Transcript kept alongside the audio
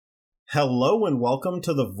Hello and welcome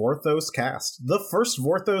to the Vorthos Cast, the first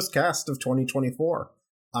Vorthos Cast of 2024.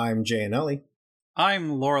 I'm Jay and Ellie.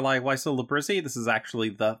 I'm Lorelai Weissel-Labrizzi. This is actually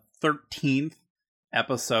the 13th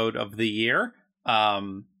episode of the year.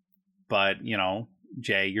 But, you know,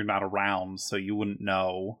 Jay, you're not around, so you wouldn't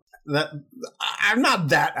know. I'm not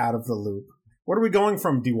that out of the loop. What are we going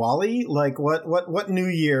from, Diwali? Like, what New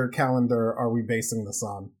Year calendar are we basing this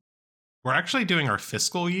on? We're actually doing our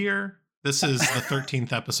fiscal year. This is the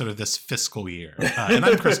 13th episode of this fiscal year. And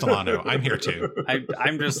I'm Chris Delano. I'm here too.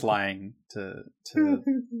 I'm just lying to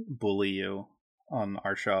bully you on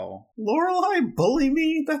our show. Lorelai, bully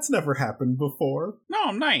me? That's never happened before. No,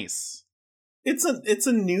 I'm nice. It's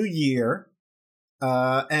a new year,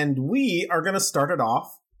 and we are going to start it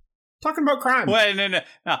off talking about crime. Wait,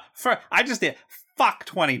 no. I just did. Fuck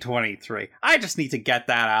 2023. I just need to get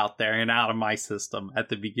that out there and out of my system at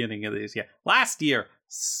the beginning of this year. Last year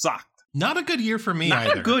sucked. Not a good year for me either.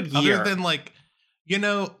 Not a good year. Other than,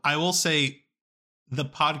 I will say the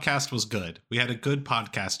podcast was good. We had a good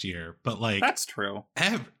podcast year, but that's true.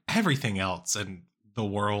 Everything else and the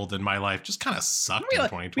world and my life just kind of sucked in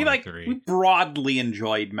 2023. We broadly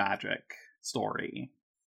enjoyed Magic Story.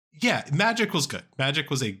 Yeah, Magic was good. Magic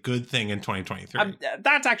was a good thing in 2023.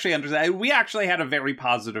 That's actually understandable. We actually had a very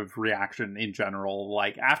positive reaction in general.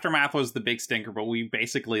 Like, Aftermath was the big stinker, but we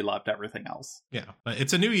basically loved everything else. Yeah, but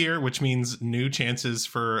it's a new year, which means new chances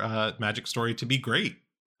for Magic Story to be great,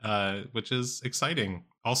 which is exciting.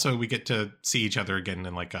 Also, we get to see each other again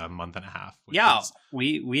in like a month and a half. Which is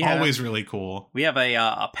we always really cool. We have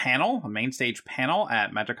a panel, a main stage panel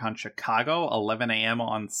at MagicCon Chicago, 11 a.m.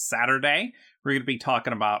 on Saturday. We're going to be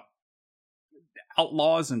talking about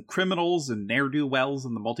outlaws and criminals and ne'er-do-wells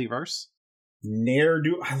in the multiverse.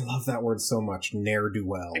 I love that word so much,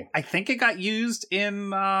 ne'er-do-well. I think it got used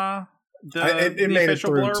in the it made it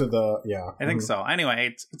through blurb. To the, yeah. I think so.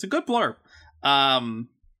 Anyway, it's a good blurb.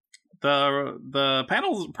 The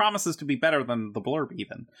panel promises to be better than the blurb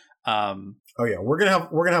even. Oh yeah, we're gonna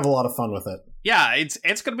have a lot of fun with it. Yeah,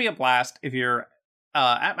 it's gonna be a blast. If you're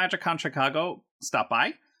at MagicCon Chicago, stop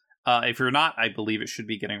by. If you're not, I believe it should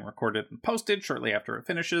be getting recorded and posted shortly after it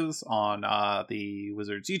finishes on the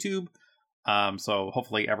Wizards YouTube. So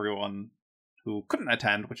hopefully everyone who couldn't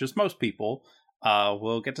attend, which is most people,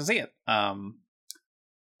 will get to see it. But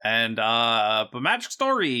Magic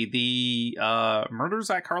Story, the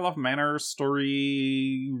Murders at Karlov Manor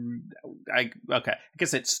story, I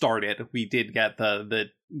guess it started. We did get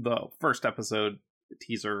the first episode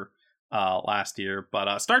teaser last year,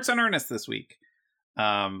 but starts in earnest this week.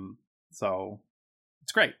 So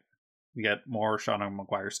it's great. We get more Sean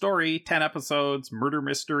McGuire story, 10 episodes, murder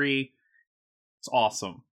mystery. It's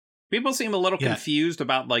awesome. People seem a little confused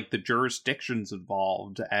about like the jurisdictions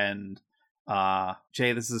involved, and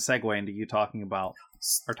Jay, this is a segue into you talking about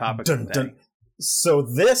our topic today. So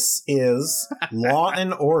this is Law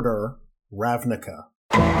and Order Ravnica.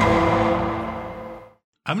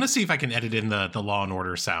 I'm gonna see if I can edit in the Law and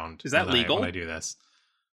Order sound. Is that legal when I do this?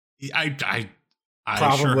 I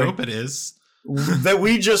Probably. Sure hope it is. That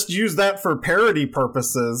we just use that for parody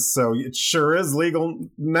purposes, so it sure is legal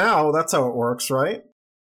now. That's how it works, right?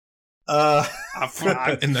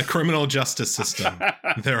 In the criminal justice system,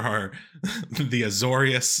 there are the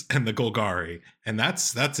Azorius and the Golgari, and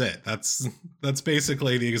that's it. That's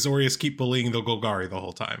basically the Azorius keep bullying the Golgari the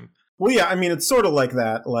whole time. Well, yeah, I mean, it's sort of like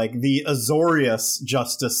that. Like, the Azorius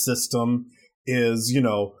justice system is,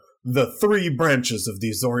 the three branches of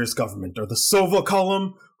the Azorius government are the Sova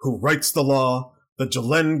column, who writes the law, the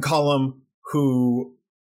Jalen column, who...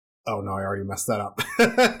 Oh, no, I already messed that up.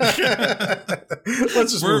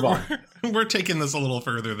 Let's just move on. We're taking this a little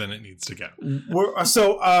further than it needs to go.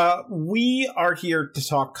 We are here to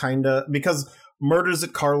talk because Murders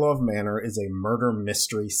at Karlov Manor is a murder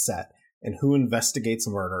mystery set, and who investigates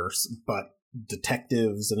murders but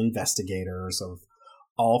detectives and investigators of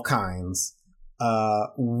all kinds.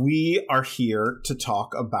 We are here to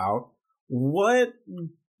talk about what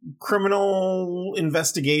criminal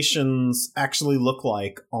investigations actually look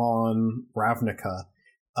like on Ravnica,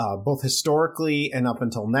 both historically and up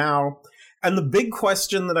until now. And the big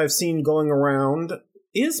question that I've seen going around,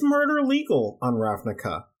 is murder legal on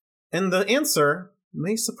Ravnica? And the answer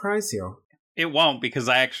may surprise you. It won't, because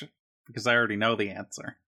I already know the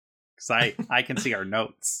answer. Because I can see our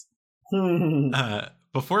notes.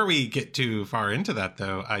 Before we get too far into that,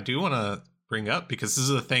 though, I do want to bring up, because this is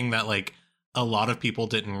a thing that a lot of people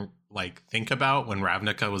didn't think about when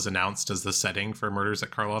Ravnica was announced as the setting for Murders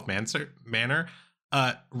at Karlov Manor.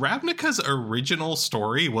 Ravnica's original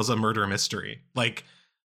story was a murder mystery.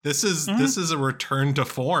 This is a return to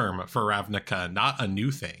form for Ravnica, not a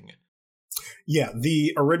new thing. Yeah,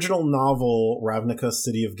 the original novel, Ravnica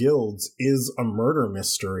City of Guilds, is a murder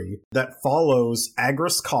mystery that follows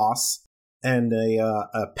Agris Kos and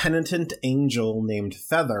a penitent angel named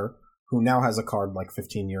Feather, who now has a card like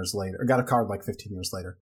 15 years later, or got a card like 15 years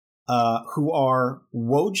later, who are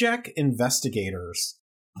Wojek investigators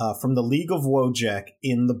from the League of Wojek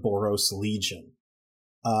in the Boros Legion.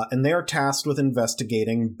 And they are tasked with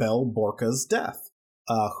investigating Bel Borka's death,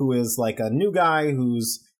 who is like a new guy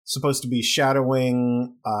who's supposed to be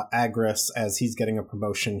shadowing Agris as he's getting a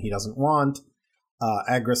promotion he doesn't want.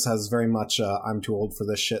 Agris has very much I'm too old for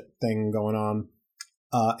this shit thing going on.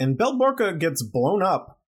 And Bel Borka gets blown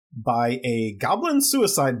up by a goblin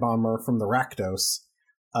suicide bomber from the Rakdos.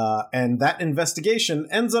 And that investigation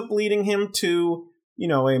ends up leading him to,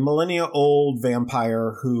 a millennia-old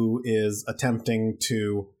vampire who is attempting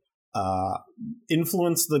to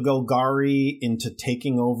influence the Golgari into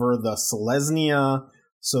taking over the Selesnya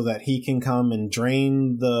so that he can come and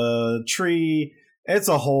drain the tree. It's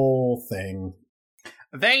a whole thing.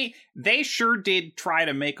 They sure did try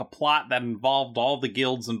to make a plot that involved all the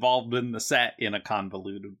guilds involved in the set in a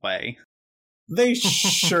convoluted way. They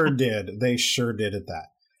sure did. They sure did at that.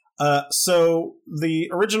 So the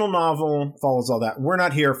original novel follows all that. We're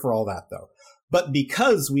not here for all that, though. But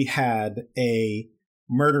because we had a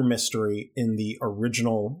murder mystery in the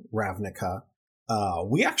original Ravnica,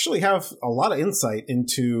 we actually have a lot of insight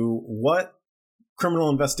into what criminal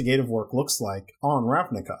investigative work looks like on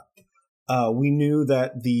Ravnica. We knew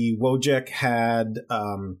that the Wojek had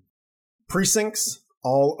precincts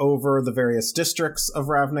all over the various districts of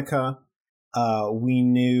Ravnica. We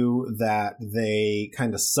knew that they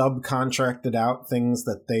kind of subcontracted out things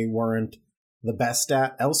that they weren't the best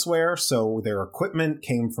at elsewhere. So their equipment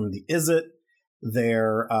came from the Izzet.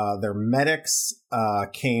 Their medics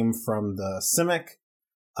came from the Simic.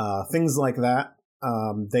 Things like that.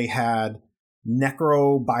 They had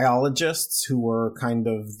necrobiologists who were kind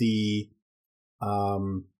of the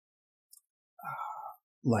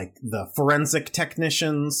like the forensic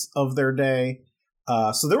technicians of their day.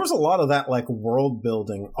 So there was a lot of that like world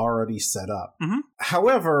building already set up. Mm-hmm.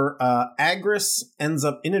 However, Agris ends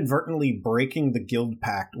up inadvertently breaking the guild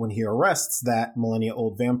pact when he arrests that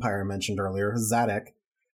millennia-old vampire I mentioned earlier, Zadok,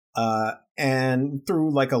 and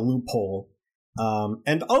through like a loophole.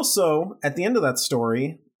 And also, at the end of that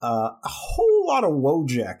story, a whole lot of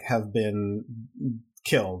Wojek have been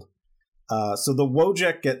killed. So the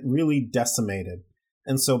Wojek get really decimated.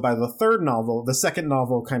 And so by the third novel, the second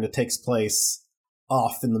novel kind of takes place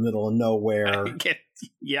off in the middle of nowhere.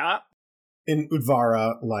 Yeah. In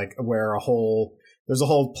Udvara, like where there's a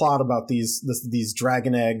whole plot about these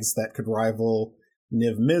dragon eggs that could rival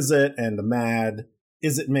Niv Mizzet and a mad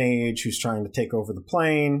Izzet mage who's trying to take over the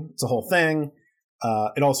plane. It's a whole thing.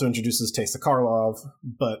 It also introduces Teysa Karlov,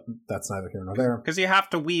 but that's neither here nor there. Because you have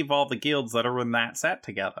to weave all the guilds that are in that set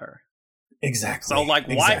together. Exactly. So, like,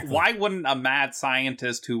 why wouldn't a mad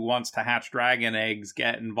scientist who wants to hatch dragon eggs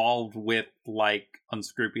get involved with, like,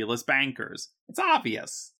 unscrupulous bankers? It's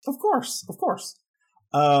obvious. Of course.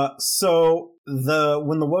 So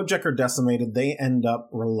when the Wojek are decimated, they end up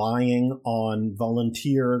relying on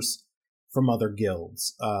volunteers from other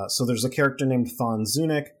guilds. So there's a character named Fawn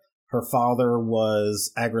Zunic. Her father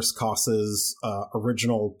was Agris Kos's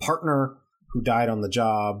original partner who died on the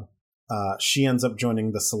job. She ends up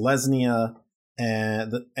joining the Selesnya,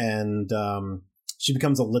 and she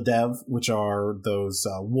becomes a Ledev, which are those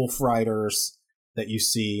wolf riders that you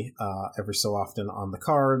see every so often on the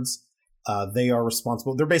cards. They are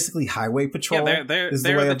responsible. They're basically highway patrol. Yeah, they're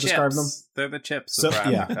the way the I've described them. They're the chips. So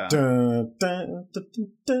yeah, so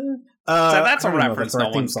that's a reference no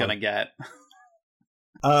one's gonna get.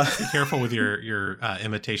 Be careful with your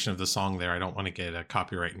imitation of the song there. I don't want to get a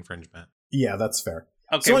copyright infringement. Yeah, that's fair.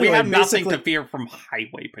 Okay, so anyway, we have nothing to fear from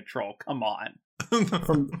Highway Patrol. Come on.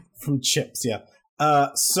 from chips, yeah.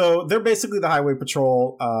 So they're basically the Highway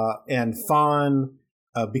Patrol, and Fawn,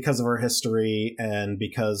 because of her history and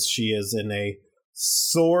because she is in a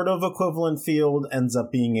sort of equivalent field, ends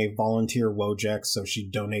up being a volunteer Wojek, so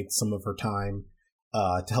she donates some of her time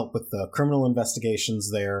to help with the criminal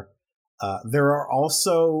investigations there. There's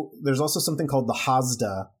also something called the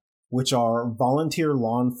Hazda, which are volunteer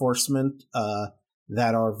law enforcement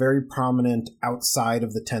that are very prominent outside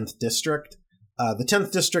of the 10th District. The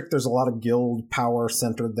 10th District, there's a lot of guild power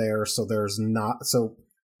centered there, so there's not... So,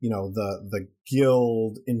 the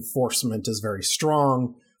guild enforcement is very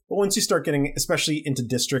strong. But once you start getting, especially into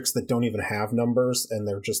districts that don't even have numbers, and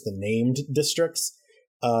they're just the named districts,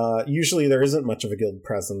 usually there isn't much of a guild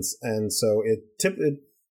presence. And so it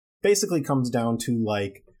basically comes down to,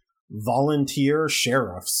 like, volunteer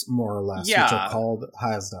sheriffs, more or less, which are called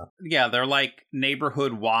Hazda. Yeah, they're like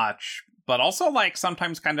neighborhood watch, but also like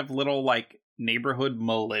sometimes kind of little like neighborhood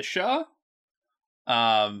militia.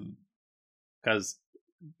 Because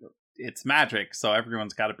it's magic, so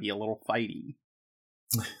everyone's got to be a little fighty.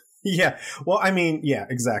 Yeah, well, I mean, yeah,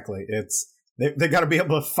 exactly. It's they got to be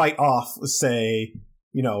able to fight off, say,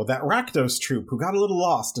 that Rakdos troop who got a little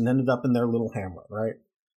lost and ended up in their little hamlet, right?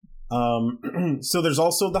 So there's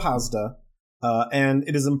also the Hazda, and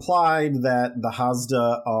it is implied that the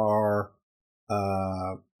Hazda are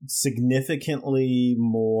significantly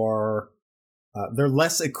more. They're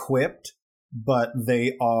less equipped, but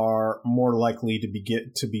they are more likely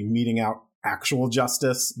to be meting out actual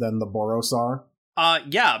justice than the Boros are.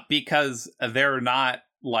 Yeah, because they're not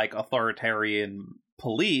like authoritarian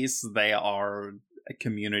police; they are a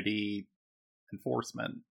community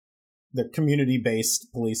enforcement. The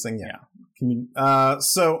community-based policing, yeah. And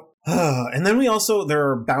then there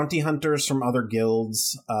are bounty hunters from other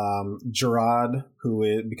guilds. Gerard,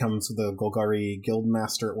 who becomes the Golgari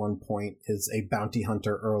guildmaster at one point, is a bounty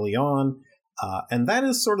hunter early on. And that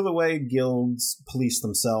is sort of the way guilds police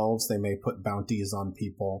themselves. They may put bounties on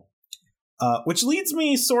people. Which leads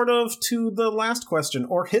me sort of to the last question,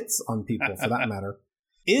 or hits on people for that matter.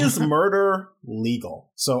 Is murder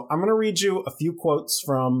legal? So I'm going to read you a few quotes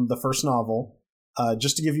from the first novel,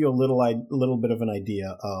 just to give you a little bit of an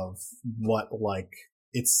idea of what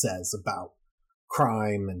it says about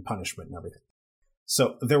crime and punishment and everything.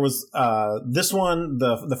 So there was this one.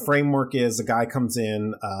 The framework is a guy comes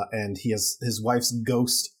in and his wife's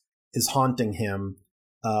ghost is haunting him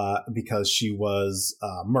because she was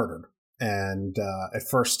murdered, and at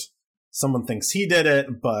first someone thinks he did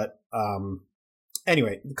it, but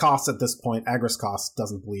anyway, Koss at this point, Agris Koss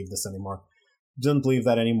doesn't believe this anymore. Doesn't believe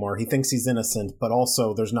that anymore. He thinks he's innocent, but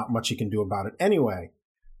also there's not much he can do about it anyway.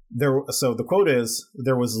 So the quote is,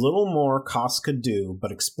 "There was little more Koss could do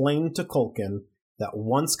but explain to Culkin that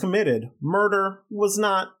once committed, murder was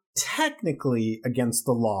not technically against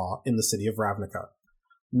the law in the city of Ravnica.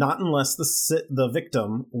 Not unless the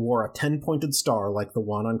victim wore a 10-pointed star like the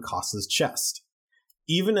one on Koss's chest.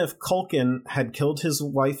 Even if Culkin had killed his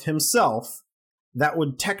wife himself, that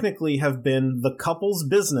would technically have been the couple's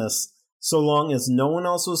business so long as no one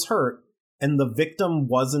else was hurt and the victim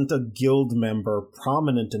wasn't a guild member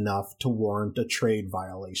prominent enough to warrant a trade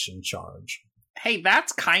violation charge." Hey,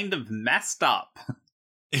 that's kind of messed up.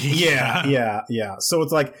 Yeah. So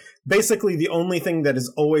it's like, basically the only thing that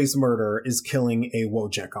is always murder is killing a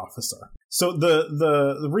Wojek officer. So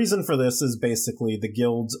the reason for this is basically the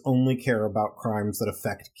guilds only care about crimes that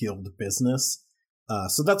affect guild business.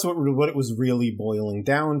 So that's what it was really boiling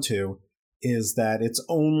down to, is that it's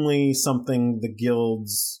only something the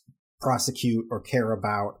guilds prosecute or care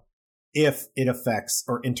about if it affects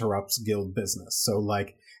or interrupts guild business. So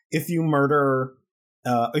like, if you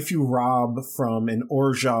rob from an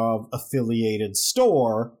Orzhov affiliated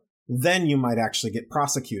store, then you might actually get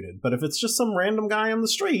prosecuted. But if it's just some random guy on the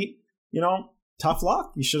street, tough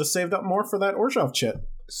luck. You should have saved up more for that Orzhov chit.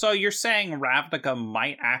 So you're saying Ravnica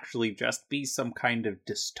might actually just be some kind of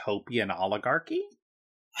dystopian oligarchy?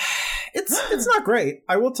 It's not great.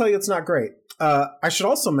 I will tell you it's not great. I should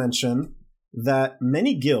also mention that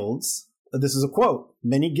many guilds, this is a quote,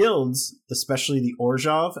 many guilds, especially the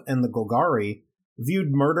Orzhov and the Golgari,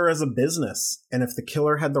 viewed murder as a business, and if the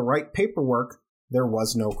killer had the right paperwork, there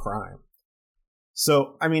was no crime.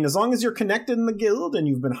 So, I mean, as long as you're connected in the guild and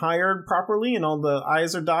you've been hired properly and all the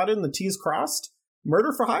I's are dotted and the T's crossed,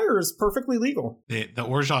 murder for hire is perfectly legal. The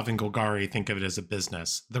Orzhov and Golgari think of it as a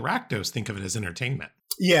business. The Rakdos think of it as entertainment.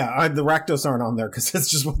 Yeah, the Rakdos aren't on there because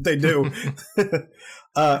it's just what they do.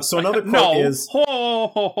 So another quote is...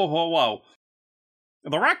 Whoa.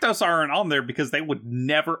 The Rakdos aren't on there because they would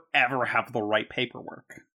never, ever have the right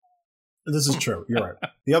paperwork. This is true. You're right.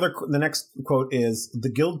 The next quote is,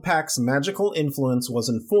 "The Guild Pack's magical influence was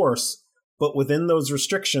in force, but within those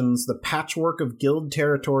restrictions, the patchwork of guild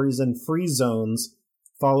territories and free zones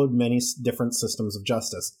followed many different systems of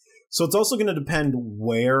justice." So it's also going to depend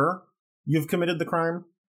where you've committed the crime.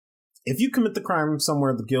 If you commit the crime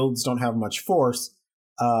somewhere the guilds don't have much force,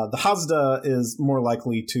 the Hazda is more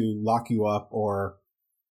likely to lock you up or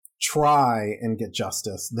try and get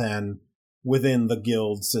justice than within the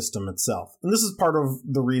guild system itself. And this is part of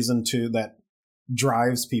the reason, too, that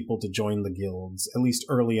drives people to join the guilds, at least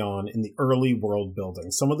early on in the early world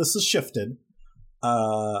building. Some of this is shifted.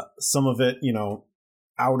 Some of it,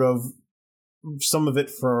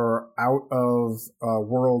 for out of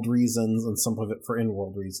world reasons, and some of it for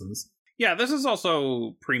in-world reasons. Yeah, this is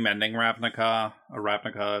also pre-mending Ravnica.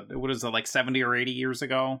 Ravnica, what is it, like 70 or 80 years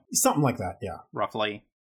ago? Something like that, yeah. Roughly.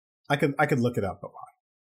 I could look it up, but why?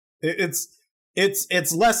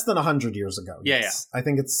 It's less than 100 years ago. Yeah. I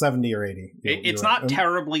think it's 70 or 80. It's not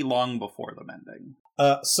terribly long before the mending.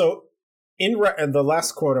 So the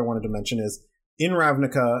last quote I wanted to mention is, in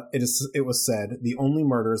Ravnica, it was said the only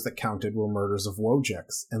murders that counted were murders of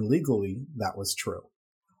Wojciks, and legally that was true.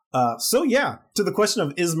 So yeah, to the question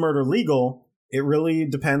of is murder legal, it really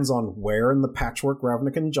depends on where in the patchwork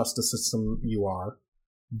Ravnican justice system you are.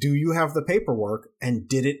 Do you have the paperwork, and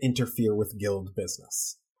did it interfere with guild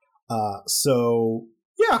business? So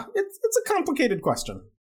yeah, it's a complicated question.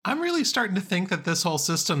 I'm really starting to think that this whole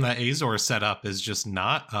system that Azor set up is just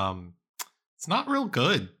not, it's not real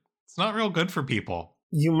good. It's not real good for people.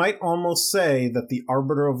 You might almost say that the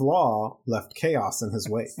arbiter of law left chaos in his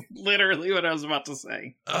wake. Literally what I was about to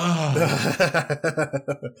say.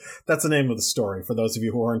 That's the name of the story, for those of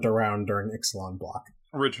you who weren't around during Ixalan Block.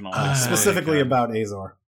 Original. Specifically about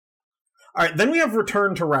Azor. All right, then we have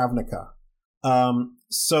Return to Ravnica.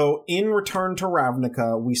 So in Return to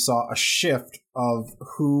Ravnica, we saw a shift of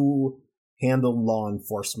who handled law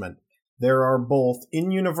enforcement. There are both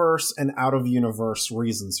in-universe and out-of-universe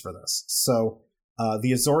reasons for this. So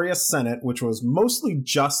the Azoria Senate, which was mostly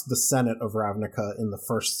just the Senate of Ravnica in the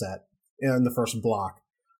first block,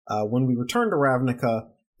 when we returned to Ravnica,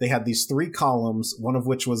 they had these 3 columns, one of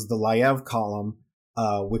which was the Laev column,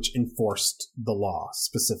 which enforced the law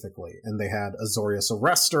specifically. And they had Azorius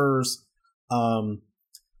Arresters.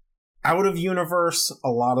 Out of universe, a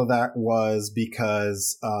lot of that was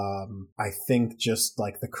because I think just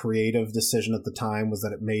like the creative decision at the time was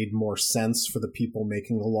that it made more sense for the people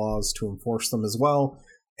making the laws to enforce them as well,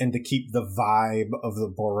 and to keep the vibe of the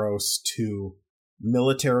Boros to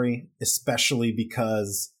military, especially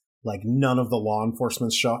because like none of the law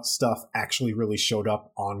enforcement stuff actually really showed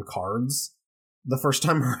up on cards the first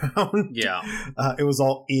time around. Yeah. It was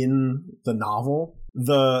all in the novel.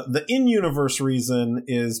 The in-universe reason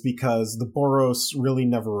is because the Boros really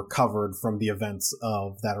never recovered from the events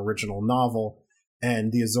of that original novel,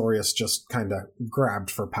 and the Azorius just kind of grabbed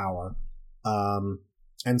for power.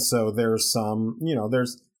 And so there's some,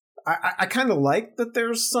 I kind of like that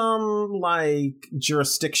there's some, like,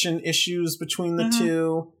 jurisdiction issues between the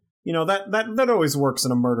two. That always works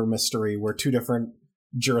in a murder mystery where 2 different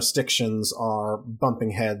jurisdictions are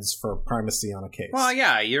bumping heads for primacy on a case. Well,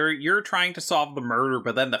 yeah, you're trying to solve the murder,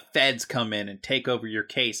 but then the feds come in and take over your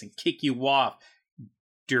case and kick you off,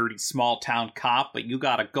 dirty small town cop, but you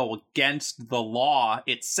gotta go against the law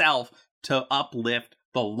itself to uplift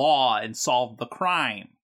the law and solve the crime.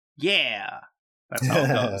 Yeah, that's how it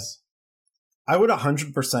goes. I would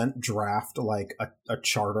 100% draft like a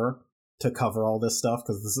charter to cover all this stuff,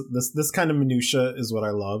 because this kind of minutia is what I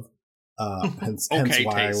love. Hence why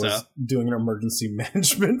Taysa. I was doing an emergency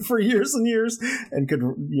management for years and years and could,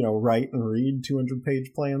 write and read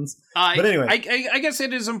 200-page plans. But anyway. I guess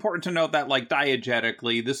it is important to note that, like,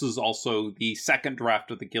 diegetically, this is also the second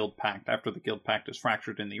draft of the Guild Pact. After the Guild Pact is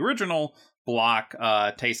fractured in the original block,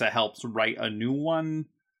 Taysa helps write a new one,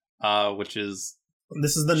 which is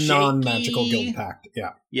This is the non-magical Guild Pact,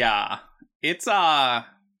 yeah. Yeah. It's,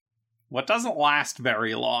 what doesn't last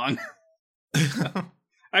very long.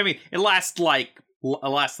 I mean, it lasts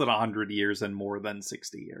less than 100 years and more than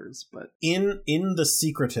 60 years, but in The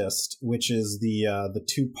Secretist, which is the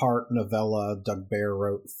 2-part novella Doug Bear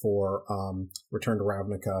wrote for Return to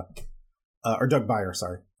Ravnica, or Doug Beyer,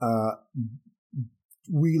 sorry.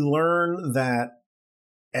 We learn that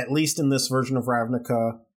at least in this version of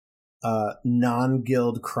Ravnica,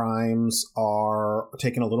 non-guild crimes are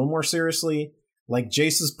taken a little more seriously. Like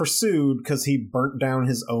Jace is pursued because he burnt down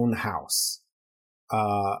his own house.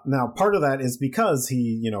 Now, part of that is because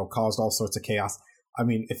he, caused all sorts of chaos. I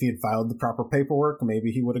mean, if he had filed the proper paperwork,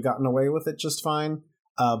 maybe he would have gotten away with it just fine.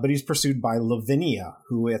 But he's pursued by Lavinia,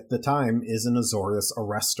 who at the time is an Azorius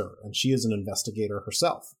Arrester, and she is an investigator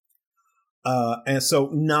herself. And so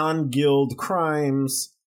non-guild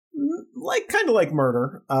crimes, kind of like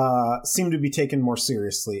murder, seem to be taken more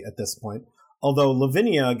seriously at this point. Although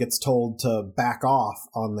Lavinia gets told to back off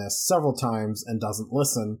on this several times and doesn't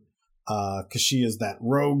listen. Because she is that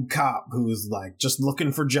rogue cop who is like just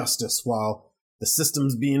looking for justice while the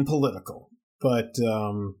system's being political. But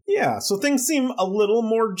yeah, so things seem a little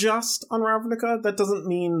more just on Ravnica. That doesn't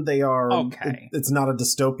mean they are. Okay. It's not a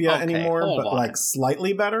dystopia anymore, but on. Like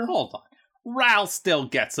slightly better. Hold on. Ral still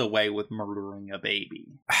gets away with murdering a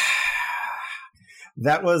baby.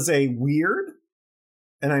 That was a weird.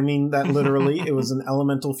 And I mean that literally. It was an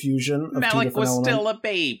elemental fusion of Malik 2 different was elements. still a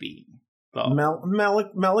baby.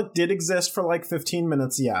 Malik did exist for like 15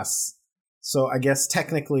 minutes, yes. So I guess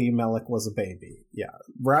technically Malik was a baby. Yeah.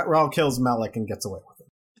 Ral kills Malik and gets away with it.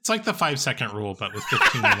 It's like the 5-second rule, but with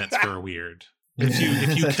 15 minutes for a weird.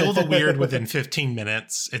 If you kill the weird within 15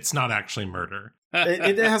 minutes, it's not actually murder.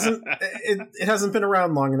 It hasn't been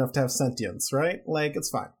around long enough to have sentience, right? Like, it's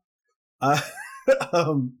fine.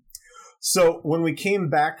 So when we came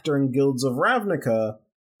back during Guilds of Ravnica,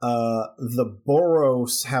 the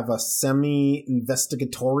Boros have a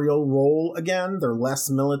semi-investigatorial role again. They're less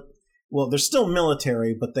they're still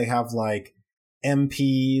military, but they have like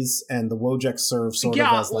MPs, and the Wojek serve sort of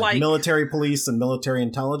as like military police and military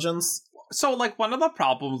intelligence. So, like, one of the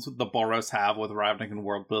problems the Boros have with Ravnican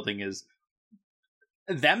world building is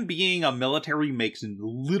them being a military makes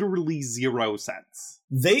literally zero sense.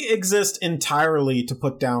 They exist entirely to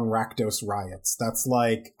put down Rakdos riots. That's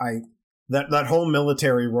like that whole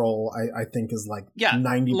military role. I think is like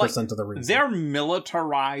 90% of the reason. They're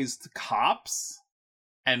militarized cops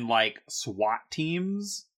and like SWAT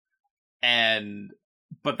teams,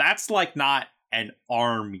 but that's like not an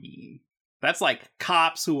army. That's like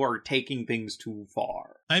cops who are taking things too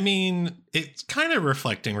far. I mean, it's kind of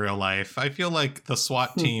reflecting real life. I feel like the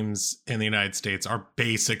SWAT teams in the United States are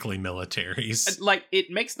basically militaries. Like, it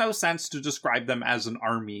makes no sense to describe them as an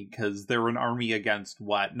army, because they're an army against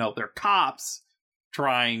what? No, they're cops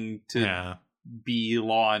trying to be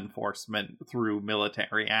law enforcement through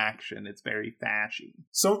military action. It's very fashy.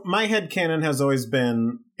 So my headcanon has always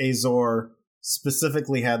been Azor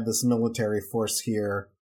specifically had this military force here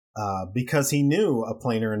because he knew a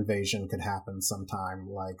planar invasion could happen sometime.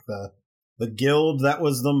 Like the guild that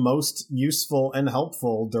was the most useful and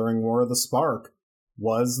helpful during War of the Spark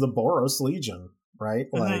was the Boros Legion, right?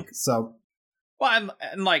 Mm-hmm. Like, so. Well,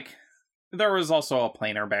 and like, there was also a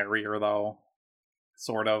planar barrier, though.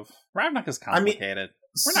 Sort of. Ravnica's complicated. I mean,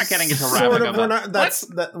 we're not getting into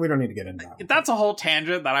Ravnica. We don't need to get into that. That's a whole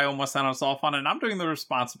tangent that I almost sent us off on, and I'm doing the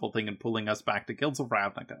responsible thing and pulling us back to Guilds of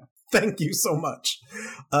Ravnica. Thank you so much.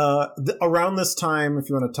 Around this time, if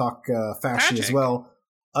you want to talk fasci as well,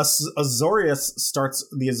 the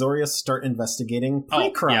Azorius start investigating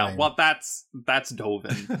pre-crime. Yeah, well, that's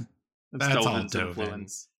Dovin. That's Dovin's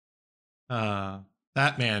influence.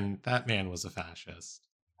 That man was a fascist.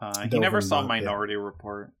 He never saw Minority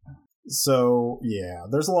Report. So, yeah,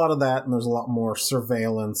 there's a lot of that, and there's a lot more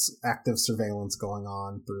active surveillance going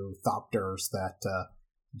on through Thopters that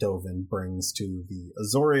Dovin brings to the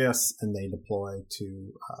Azorius, and they deploy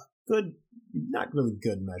to not really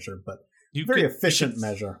good measure, but very efficient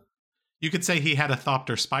measure. You could say he had a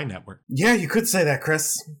Thopter spy network. Yeah, you could say that,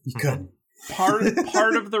 Chris. You could.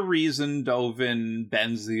 Part of the reason Dovin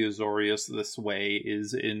bends the Azorius this way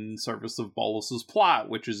is in service of Bolus's plot,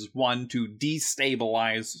 which is one, to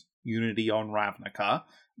destabilize unity on Ravnica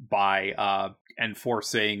by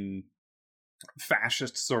enforcing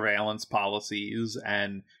fascist surveillance policies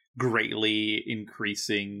and greatly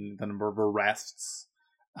increasing the number of arrests,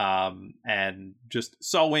 and just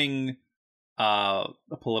sowing a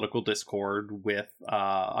political discord with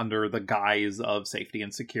under the guise of safety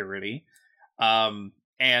and security,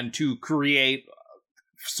 and to create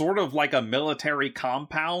sort of like a military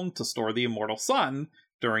compound to store the immortal sun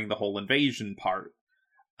during the whole invasion part.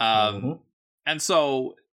 And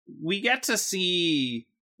so we get to see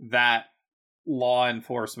that law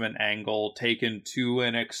enforcement angle taken to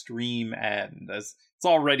an extreme end. As it's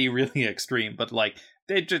already really extreme, but like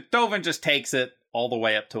Dovin just takes it all the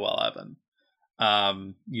way up to 11,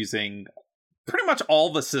 using pretty much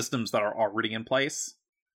all the systems that are already in place.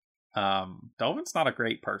 Dovin's not a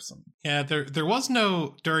great person. Yeah, there was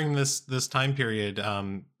no, during this time period,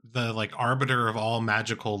 the like arbiter of all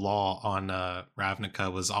magical law on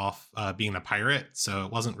Ravnica was off being a pirate, so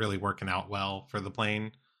it wasn't really working out well for the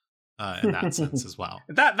plane in that sense as well.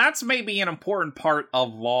 That's maybe an important part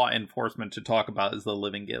of law enforcement to talk about, is the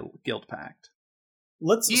Living Guild Pact.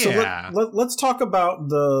 Let's talk about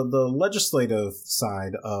the legislative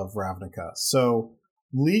side of Ravnica. So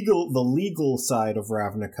the legal side of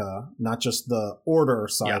Ravnica, not just the order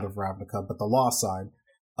side of Ravnica, but the law side,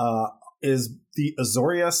 is the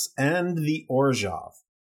Azorius and the Orzhov.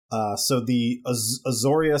 So the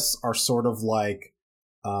Azorius are sort of like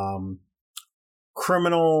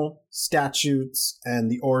criminal statutes,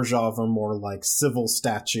 and the Orzhov are more like civil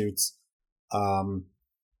statutes.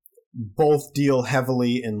 Both deal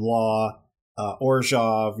heavily in law.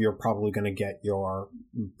 Orzhov, you're probably going to get your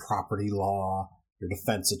property law, your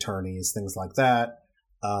defense attorneys, things like that.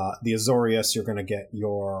 The Azorius, you're going to get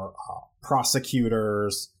your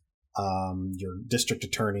prosecutors, your district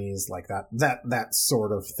attorneys, like that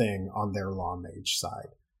sort of thing on their law mage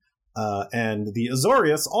side. And the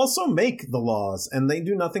Azorius also make the laws, and they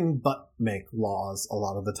do nothing but make laws a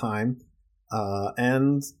lot of the time.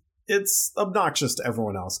 And it's obnoxious to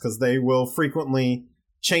everyone else, because they will frequently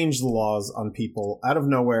change the laws on people out of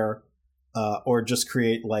nowhere, or just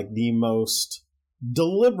create like the most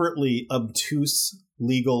deliberately obtuse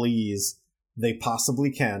legalese they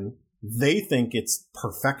possibly can. They think it's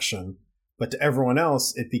perfection, but to everyone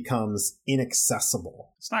else, it becomes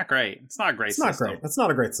inaccessible. It's not great. It's not a great system. It's not great. It's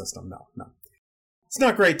not a great system. No. It's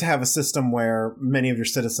not great to have a system where many of your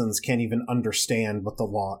citizens can't even understand what the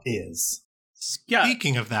law is.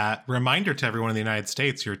 Speaking of that, reminder to everyone in the United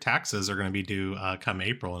States, your taxes are going to be due come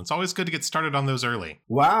April, and it's always good to get started on those early.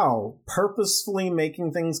 Wow. Purposefully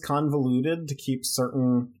making things convoluted to keep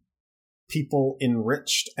certain people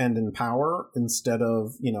enriched and in power instead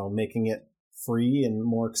of, making it free and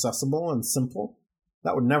more accessible and simple.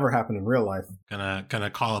 That would never happen in real life.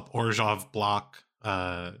 Gonna call up Orzhov Block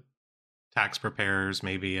tax preparers,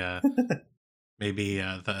 maybe the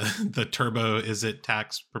Turbo Is It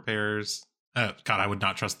tax preparers. Oh, God, I would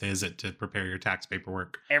not trust the Is It to prepare your tax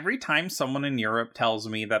paperwork. Every time someone in Europe tells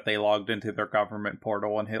me that they logged into their government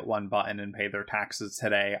portal and hit one button and pay their taxes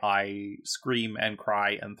today, I scream and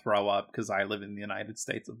cry and throw up because I live in the United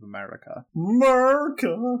States of America.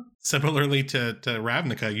 America! Similarly to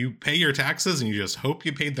Ravnica, you pay your taxes and you just hope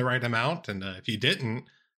you paid the right amount, and if you didn't,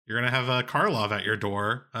 you're going to have a Karlov at your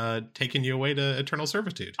door taking you away to eternal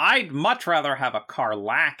servitude. I'd much rather have a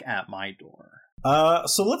Karlak at my door.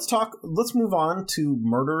 So let's move on to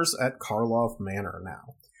Murders at Karlov Manor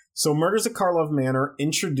now. So Murders at Karlov Manor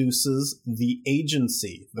introduces the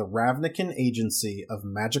agency, the Ravnican Agency of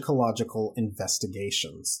Magicological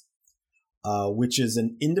Investigations, which is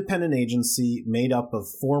an independent agency made up of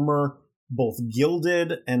former both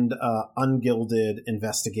gilded and ungilded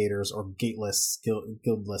investigators, or guildless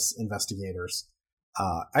investigators.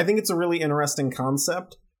 I think it's a really interesting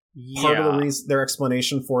concept. Part of the reason, their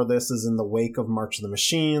explanation for this is in the wake of March of the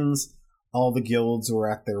Machines, all the guilds were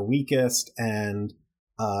at their weakest, and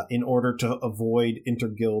in order to avoid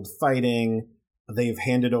interguild fighting, they've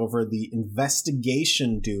handed over the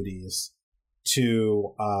investigation duties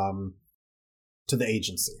to the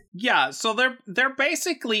agency. Yeah, so they're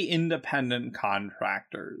basically independent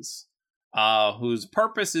contractors whose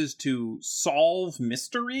purpose is to solve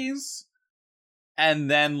mysteries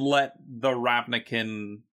and then let the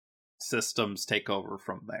Ravnican systems take over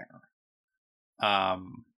from there.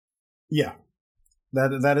 Yeah,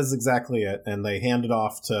 that is exactly it, and they hand it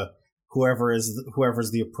off to whoever's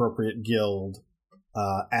the appropriate guild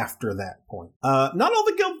after that point. Not all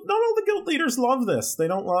the guild leaders love this. They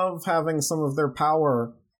don't love having some of their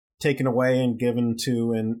power taken away and given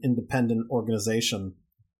to an independent organization.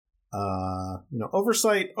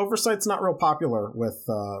 Oversight's not real popular with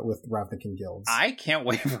Ravnican guilds. I can't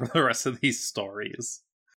wait for the rest of these stories.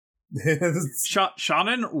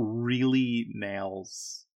 Shannon really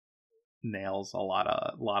nails a lot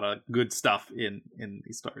of good stuff in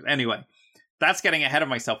these stories. Anyway, that's getting ahead of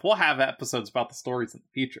myself. We'll have episodes about the stories in the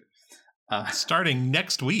future. Starting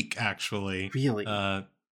next week, actually. Really?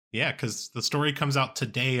 Yeah, because the story comes out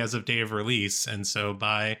today as of day of release, and so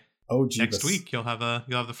by next week you'll have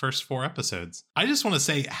the first 4 episodes. I just want to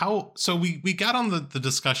say we got on the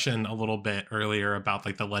discussion a little bit earlier about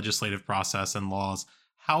like the legislative process and laws.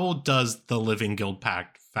 How does the Living Guild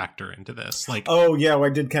Pact factor into this? Like, oh yeah,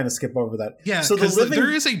 I did kind of skip over that. Yeah, so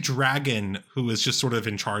there is a dragon who is just sort of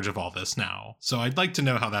in charge of all this now. So I'd like to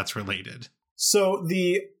know how that's related. So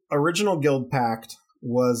the original Guild Pact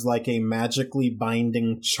was like a magically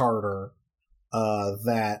binding charter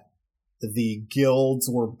that the guilds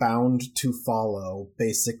were bound to follow.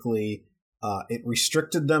 Basically, it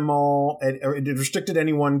restricted them all. It restricted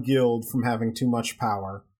any one guild from having too much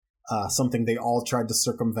power. Something they all tried to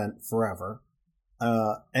circumvent forever.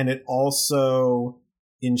 And it also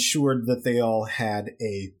ensured that they all had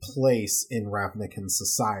a place in Ravnican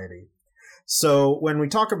society. So when we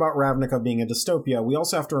talk about Ravnica being a dystopia, we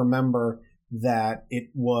also have to remember that it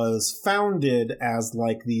was founded as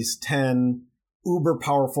like these 10 uber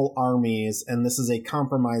powerful armies, and this is a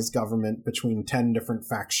compromised government between 10 different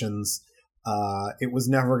factions. It was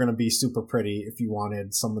never going to be super pretty if you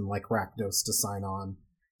wanted someone like Rakdos to sign on.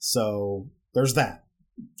 So there's that.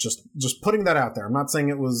 Just putting that out there. I'm not saying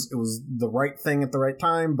it was the right thing at the right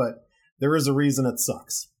time, but there is a reason it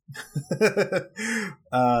sucks.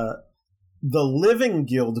 The Living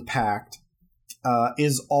Guild Pact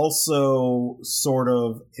is also sort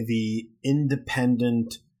of the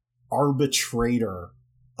independent arbitrator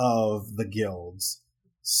of the guilds.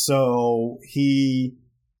 So he,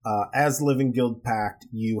 as Living Guild Pact,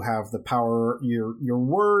 you have the power. Your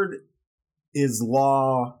word is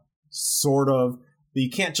law, sort of, but you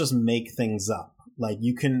can't just make things up. Like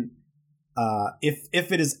you can,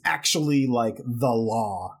 if it is actually like the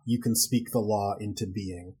law, you can speak the law into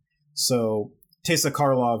being. So Teysa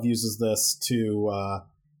Karlov uses this to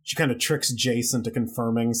she kind of tricks Jace into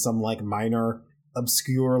confirming some like minor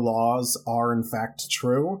obscure laws are in fact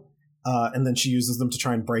true, and then she uses them to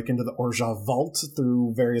try and break into the Orja vault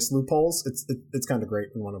through various loopholes. It's kind of great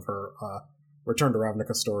in one of her Return to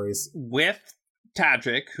Ravnica stories. With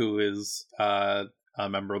Tajik, who is a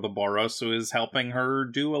member of the Boros, who is helping her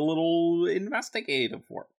do a little investigative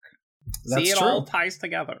work. That's See, it true. all ties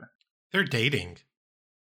together. They're dating.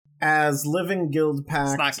 As Living Guild Pact,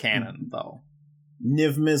 It's not canon, though.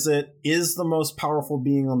 Niv Mizzet is the most powerful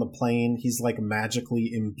being on the plane. He's like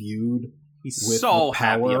magically imbued He's with so the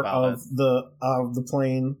happy power about of it. the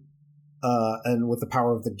plane, and with the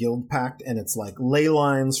power of the Guild Pact, and it's like ley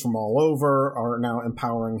lines from all over are now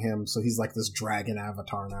empowering him. So he's like this dragon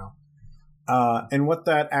avatar now. And what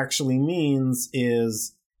that actually means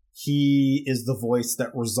is he is the voice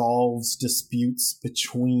that resolves disputes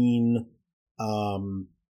between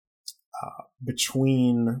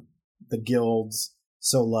the guilds.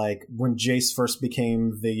 So like when Jace first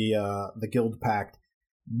became the Guild Pact,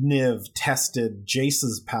 Niv tested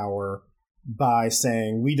Jace's power by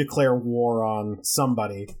saying, "We declare war on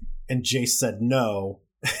somebody," and Jace said no.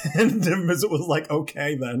 And Niv Mizzet was like,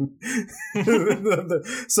 "Okay then."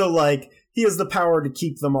 So like he has the power to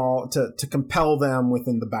keep them all, to compel them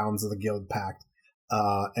within the bounds of the Guild Pact,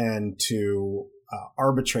 and to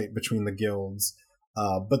arbitrate between the guilds.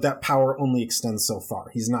 But that power only extends so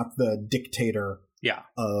far. He's not the dictator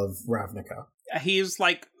of Ravnica. He's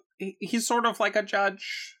sort of like a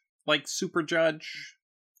judge, like super judge.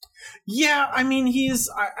 Yeah, I mean, he's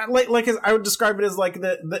I would describe it as like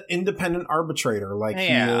the independent arbitrator. Like he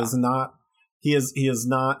is not. He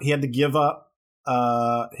had to give up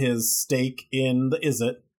his stake in the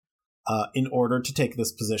Izzet in order to take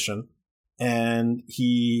this position. And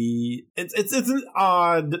it's an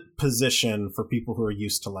odd position for people who are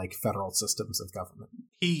used to like federal systems of government.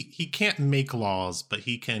 He can't make laws, but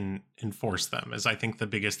he can enforce them, is I think the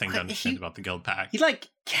biggest thing to understand about the Guild Pact. He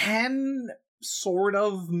like can sort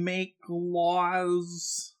of make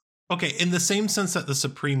laws. Okay, in the same sense that the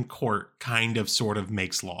Supreme Court kind of sort of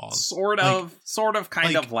makes laws. Sort of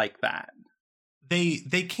like that.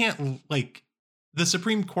 They can't, like, the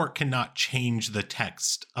Supreme Court cannot change the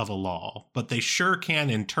text of a law, but they sure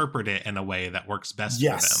can interpret it in a way that works best for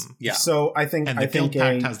them. Yeah. So I think the Guild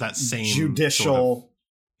Pact has that same judicial sort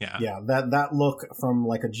of, yeah, that look from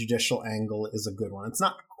like a judicial angle is a good one. It's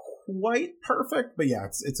not quite perfect, but yeah,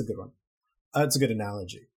 it's a good one. It's a good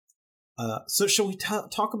analogy. So shall we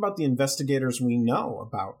talk about the investigators we know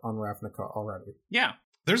about on Ravnica already? Yeah.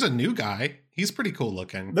 There's a new guy. He's pretty cool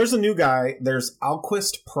looking. There's a new guy. There's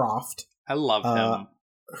Alquist Proft. I love him.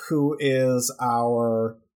 Who is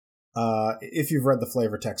our, if you've read the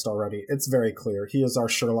flavor text already, it's very clear. He is our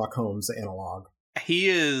Sherlock Holmes analog.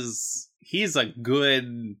 He's a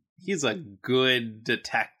good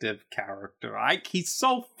detective character. He's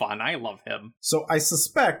so fun. I love him. So I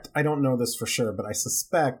suspect, I don't know this for sure, but I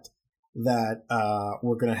suspect that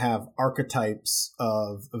we're going to have archetypes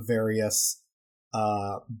of various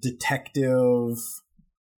detective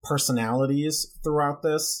personalities throughout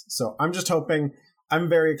this. So I'm just hoping, I'm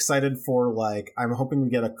very excited for like, I'm hoping we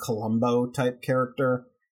get a Columbo type character,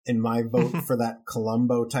 and my vote for that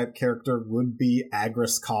Columbo type character would be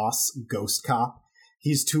Agris Koss, Ghost Cop.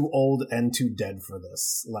 He's too old and too dead for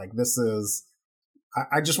this. Like, this is,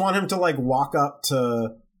 I just want him to like walk up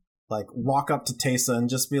to Teysa and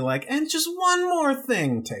just be like, and just one more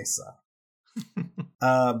thing, Teysa.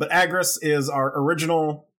 But Agris is our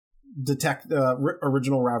original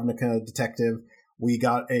Ravnica detective. We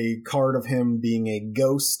got a card of him being a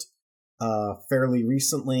ghost fairly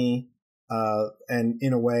recently, and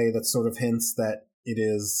in a way that sort of hints that it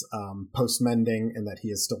is post-mending and that he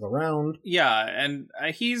is still around. Yeah, and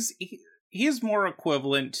he's more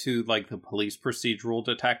equivalent to like the police procedural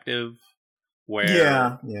detective,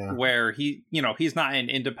 where he's not an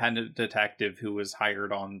independent detective who was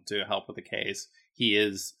hired on to help with the case. He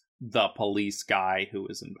is the police guy who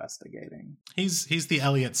is investigating. He's the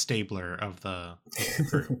Elliot Stabler of the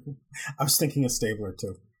group. I was thinking of Stabler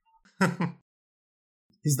too.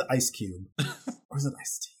 He's the Ice Cube. Or is it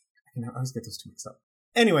Ice Tea? I always get those two mixed up.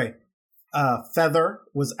 Anyway, Feather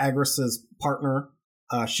was Agris's partner.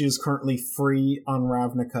 She is currently free on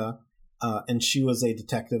Ravnica, and she was a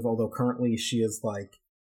detective, although currently she is like,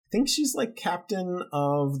 I think she's like captain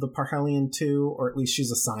of the Parhelion 2, or at least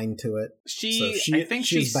she's assigned to it. I think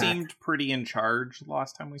she seemed pretty in charge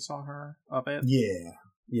last time we saw her of it.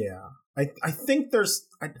 Yeah. I think there's...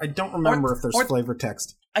 I don't remember if there's flavor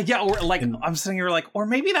text. Or like, I'm sitting here like, or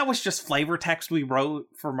maybe that was just flavor text we wrote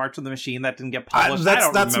for March of the Machine that didn't get published.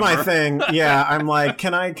 That's my thing. Yeah, I'm like,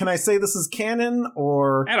 can I say this is canon,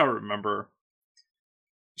 or... I don't remember.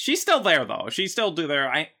 She's still there, though. She's still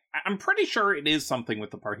there. I'm pretty sure it is something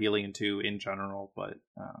with the Parhelion 2 in general, but...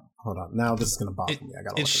 Hold on. Now this is going to bother me. I gotta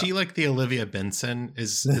look it up. Is she like the Olivia Benson?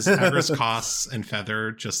 Is Everest Koss and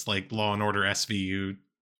Feather just like Law and Order SVU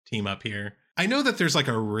team up here? I know that there's like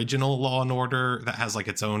original Law and Order that has like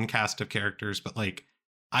its own cast of characters, but like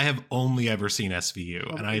I have only ever seen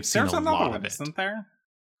SVU, and I've seen a lot of it. Isn't there?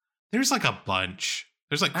 There's like a bunch.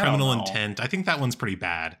 There's like Criminal Intent. I think that one's pretty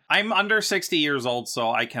bad. I'm under 60 years old,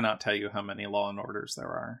 so I cannot tell you how many Law and Orders there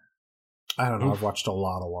are. I don't know. I've watched a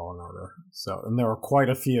lot of Law and Order, and there are quite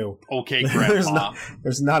a few. Okay, Grandpa.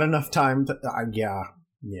 there's not enough time to.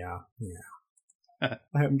 Yeah. I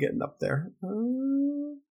am getting up there.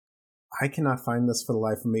 I cannot find this for the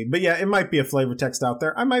life of me. But yeah, it might be a flavor text out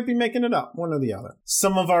there. I might be making it up, one or the other.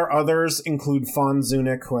 Some of our others include Fawn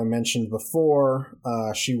Zunic, who I mentioned before.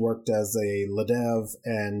 She worked as a Ladev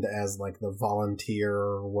and as like the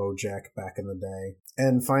volunteer Wojak back in the day.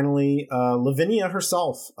 And finally, Lavinia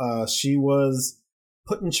herself. She was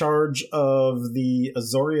put in charge of the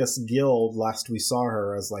Azorius Guild last we saw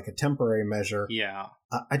her as like a temporary measure. Yeah.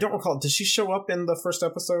 I don't recall. Did she show up in the first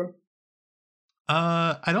episode?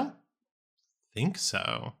 I don't think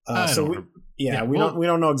so. We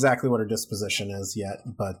don't know exactly what her disposition is yet,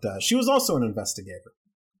 but she was also an investigator.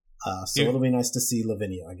 It'll be nice to see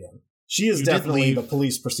Lavinia again. She is definitely the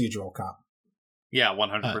police procedural cop. Yeah,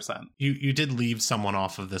 100%. You did leave someone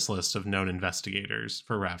off of this list of known investigators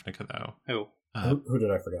for Ravnica, though. Who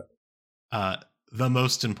did I forget? The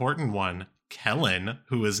most important one, Kellen,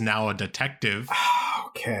 who is now a detective.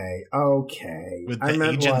 Okay. With the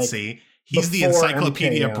agency. He's the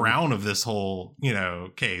Encyclopedia MKM. Brown of this whole,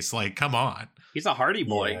 case. Like, come on. He's a Hardy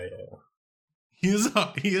boy.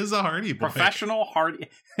 Yeah. He is a Hardy boy. Professional Hardy.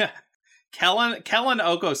 Kellen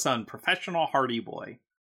Oko-san, professional Hardy boy.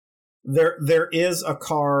 There is a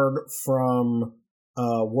card from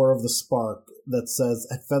War of the Spark that says,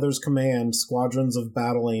 at Feather's command, squadrons of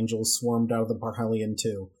battle angels swarmed out of the Parhelion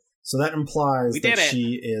 2. So that implies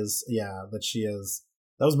she is.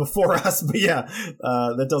 That was before us, but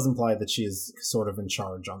that does imply that she is sort of in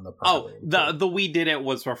charge on the Parhelion. The we did it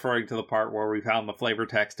was referring to the part where we found the flavor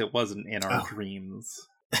text. It wasn't in our dreams.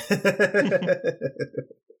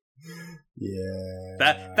 Yeah.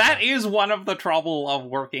 That is one of the trouble of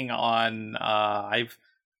working on I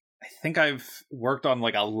think I've worked on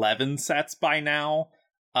like 11 sets by now.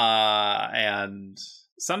 And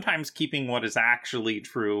sometimes keeping what is actually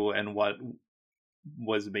true and what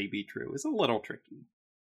was maybe true is a little tricky.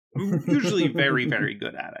 I'm usually very, very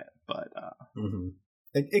good at it, but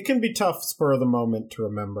it can be tough spur of the moment to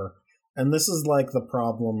remember. And this is like the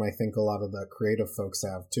problem I think a lot of the creative folks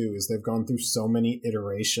have too, is they've gone through so many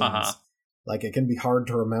iterations. Like it can be hard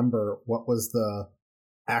to remember what was the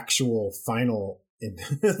actual final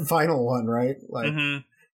one, right? Like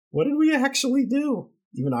what did we actually do?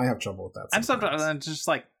 Even I have trouble with that. And sometimes I'm just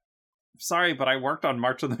like, sorry, but I worked on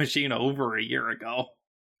March of the Machine over a year ago.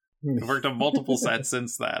 I've worked on multiple sets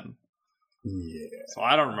since then. Yeah. So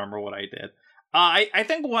I don't remember what I did. I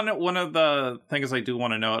think one of the things I do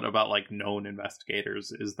want to note about like known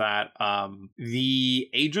investigators is that the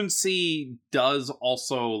agency does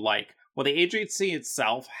also the agency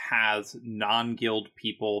itself has non-guild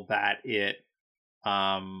people that it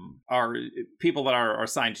are people that are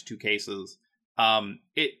assigned to cases.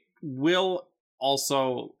 It will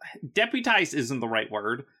also deputize isn't the right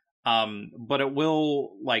word. But it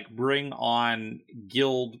will bring on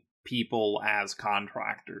guild people as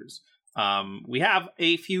contractors. We have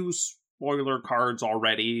a few spoiler cards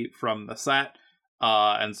already from the set.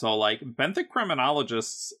 And so benthic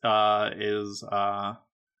criminologists is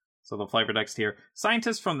so the flavor text here.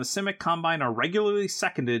 Scientists from the Simic Combine are regularly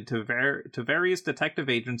seconded to various detective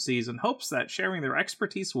agencies in hopes that sharing their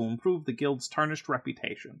expertise will improve the guild's tarnished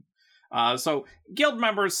reputation. So guild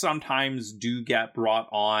members sometimes do get brought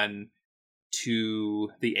on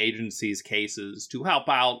to the agency's cases to help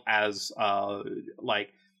out as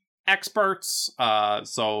experts.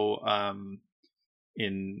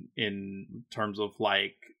 In terms of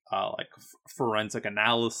forensic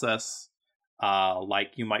analysis,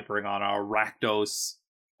 you might bring on a Rakdos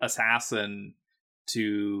assassin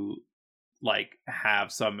to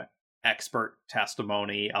have some expert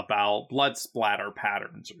testimony about blood splatter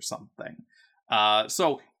patterns or something.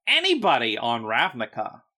 So anybody on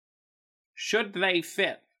Ravnica, should they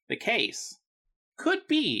fit the case, could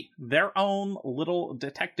be their own little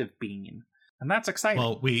detective bean. And that's exciting.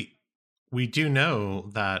 Well, we do know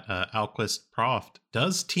that Alquist Proft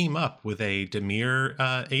does team up with a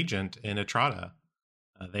Demir agent in Etrata.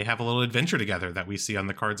 They have a little adventure together that we see on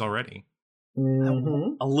the cards already.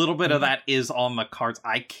 Mm-hmm. A little bit of that is on the cards.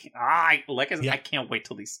 I can't wait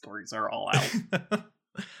till these stories are all out.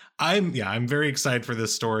 I'm very excited for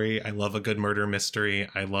this story. I love a good murder mystery.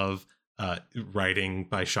 I love writing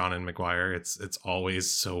by Sean and McGuire. It's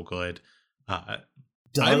always so good.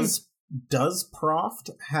 Does Proft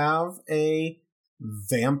have a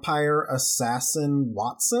vampire assassin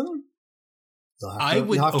Watson? You'll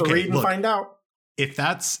have to read and find out. If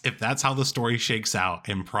that's how the story shakes out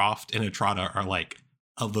and Proft and Etrata are like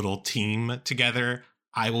a little team together,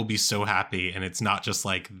 I will be so happy. And it's not just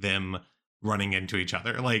like them running into each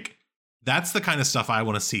other. Like, that's the kind of stuff I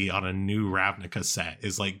want to see on a new Ravnica set,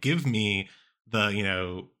 is like, give me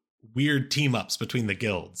the, weird team ups between the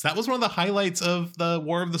guilds. That was one of the highlights of the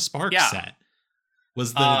War of the Spark set,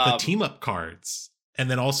 was the team up cards. And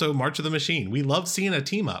then also March of the Machine. We love seeing a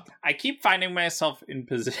team up. I keep finding myself in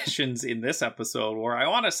positions in this episode where I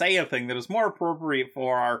want to say a thing that is more appropriate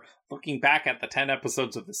for our looking back at the 10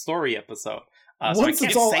 episodes of the story episode. Once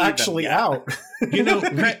it's all actually out.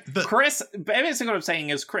 Chris, basically what I'm saying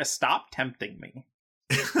is, Chris, stop tempting me.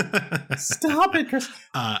 Stop it, Chris.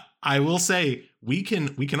 I will say we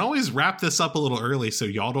can always wrap this up a little early so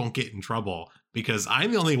y'all don't get in trouble, because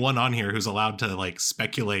I'm the only one on here who's allowed to like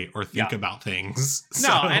speculate or think about things.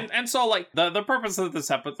 No, and so like the purpose of this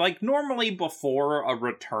episode, like normally before a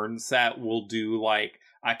return set, we'll do like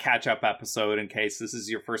a catch up episode in case this is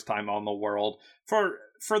your first time on the world.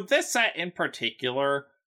 For this set in particular,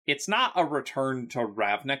 it's not a return to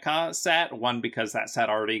Ravnica set. One, because that set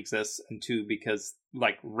already exists, and two, because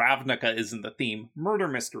like Ravnica isn't the theme. Murder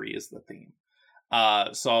mystery is the theme.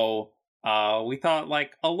 So we thought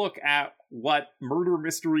like a look at what murder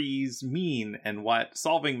mysteries mean and what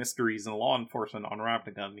solving mysteries and law enforcement on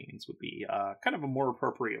Ravnica means would be kind of a more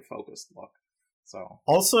appropriate focused look. So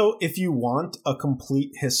also, if you want a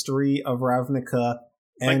complete history of Ravnica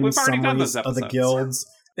and summaries of the guilds,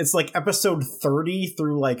 it's like episode 30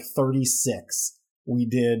 through like 36. We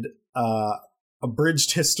did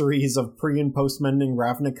abridged histories of pre and post mending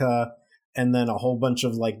Ravnica, and then a whole bunch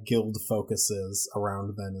of like guild focuses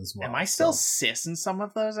around then as well. Am I still cis in some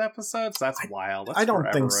of those episodes? That's wild. That's I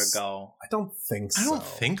don't think ago. I don't think so. I don't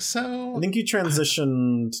think so. I think you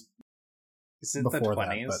transitioned. Is it the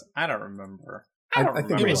 20s? I don't remember. I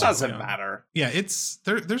think it doesn't matter. Yeah,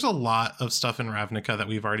 there's a lot of stuff in Ravnica that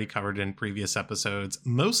we've already covered in previous episodes.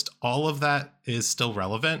 Most all of that is still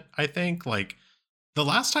relevant, I think. Like, the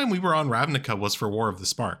last time we were on Ravnica was for War of the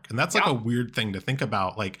Spark, and that's like a weird thing to think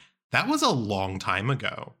about. Like, that was a long time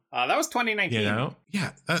ago. That was 2019.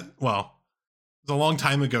 Yeah. Well, it was a long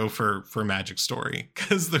time ago for Magic Story,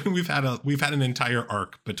 because we've had an entire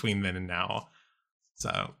arc between then and now.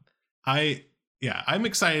 So I'm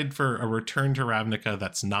excited for a return to Ravnica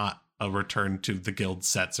that's not a return to the guild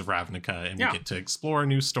sets of Ravnica, and we get to explore a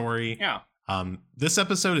new story. Yeah. This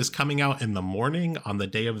episode is coming out in the morning on the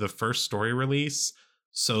day of the first story release.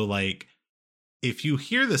 So, like, if you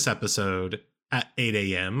hear this episode at 8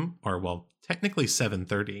 a.m., or, well, technically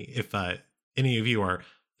 7:30, if any of you are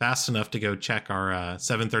fast enough to go check our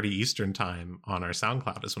 7:30 Eastern time on our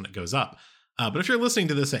SoundCloud is when it goes up. But if you're listening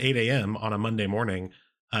to this at 8 a.m. on a Monday morning,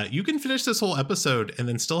 you can finish this whole episode and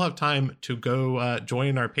then still have time to go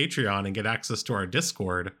join our Patreon and get access to our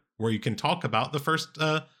Discord, where you can talk about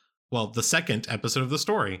the second episode of the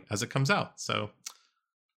story as it comes out. So,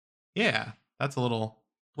 yeah, that's a little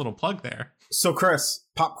plug there. So, Chris,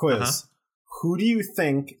 pop quiz. Uh-huh. Who do you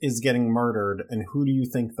think is getting murdered, and who do you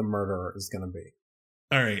think the murderer is going to be?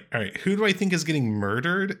 All right. Who do I think is getting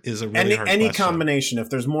murdered is a really hard any question. combination. If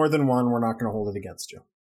there's more than one, we're not going to hold it against you.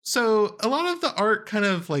 So a lot of the art kind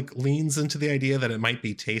of like leans into the idea that it might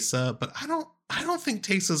be Teysa, but I don't think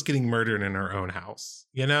Teysa's getting murdered in her own house.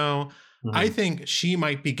 Mm-hmm. I think she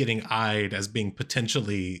might be getting eyed as being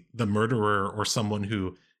potentially the murderer or someone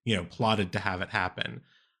who, plotted to have it happen.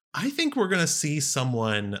 I think we're going to see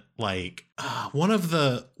someone like one of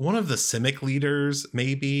the Simic leaders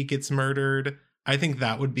maybe gets murdered. I think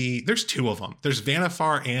that would be, there's two of them. There's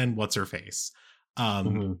Vanifar and What's-Her-Face.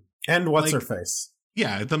 And What's-Her-Face.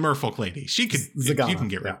 Yeah, the merfolk lady. She could, Zagana, you can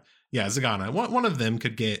get rid. Yeah, Zagana. One of them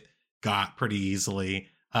could get got pretty easily.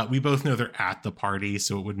 We both know they're at the party,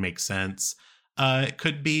 so it would make sense. It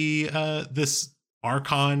could be this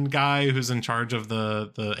Archon guy who's in charge of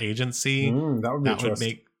the agency. That would be a twist.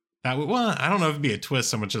 Well, I don't know if it'd be a twist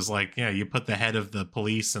so much as like, you put the head of the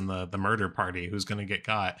police and the murder party who's going to get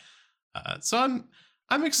got. So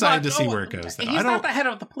I'm excited to see where it goes. He's not the head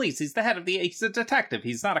of the police. He's the head of he's a detective.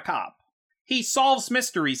 He's not a cop. He solves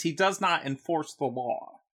mysteries. He does not enforce the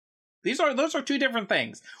law. Those are two different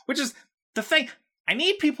things, which is the thing. I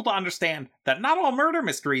need people to understand that not all murder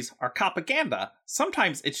mysteries are propaganda.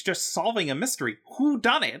 Sometimes it's just solving a mystery. Who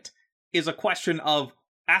done it is a question of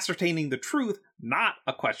ascertaining the truth, not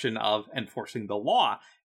a question of enforcing the law.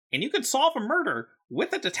 And you could solve a murder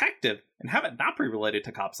with a detective and have it not be related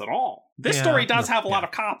to cops at all. This story does have a lot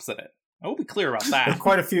of cops in it. I will be clear about that. There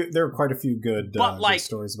are quite a few good, good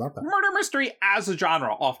stories about that. Murder mystery as a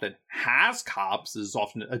genre often has cops, is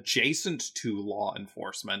often adjacent to law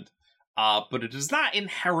enforcement, but it is not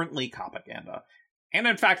inherently propaganda. And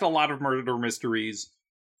in fact, a lot of murder mysteries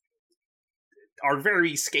are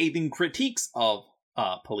very scathing critiques of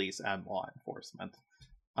police and law enforcement.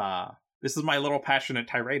 This is my little passionate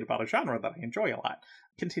tirade about a genre that I enjoy a lot.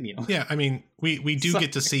 Continue. Yeah, I mean, we do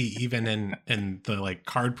get to see, even in the like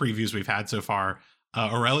card previews we've had so far,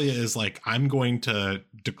 Aurelia is like, I'm going to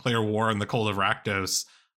declare war on the cult of Rakdos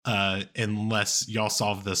unless y'all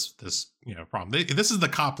solve this problem. This is the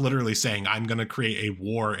cop literally saying, I'm going to create a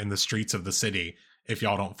war in the streets of the city if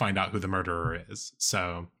y'all don't find out who the murderer is.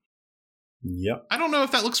 So, yep. I don't know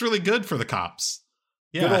if that looks really good for the cops.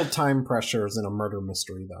 Yeah. Good old time pressures in a murder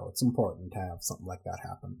mystery, though. It's important to have something like that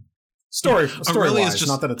happen. Story-wise, just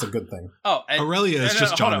not that it's a good thing. Oh, Aurelia is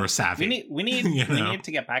just genre savvy. We need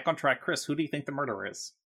to get back on track. Chris, who do you think the murderer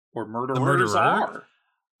is? Or murderers are?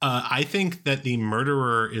 I think that the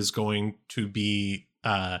murderer is going to be...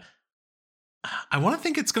 I want to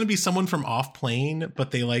think it's going to be someone from off-plane,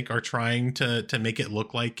 but they like are trying to make it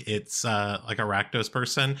look like it's like a Rakdos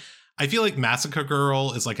person. I feel like Massacre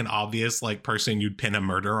Girl is like an obvious like person you'd pin a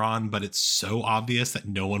murder on, but it's so obvious that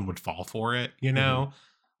no one would fall for it, you know? Mm-hmm.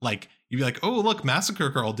 Like, you'd be like, oh, look, Massacre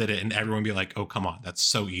Girl did it. And everyone would be like, oh, come on, that's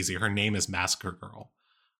so easy. Her name is Massacre Girl.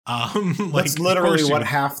 That's literally what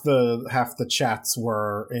half the chats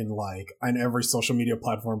were in every social media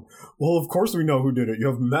platform. Well, of course we know who did it. You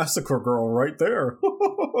have Massacre Girl right there.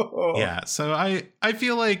 Yeah, so I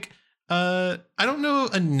feel like I don't know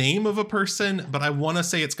a name of a person, but I want to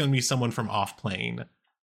say it's going to be someone from off-plane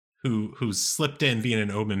who's slipped in via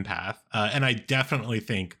an Omen path. And I definitely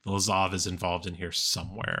think Lazav is involved in here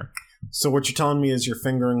somewhere. So what you're telling me is you're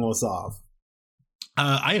fingering Lazav?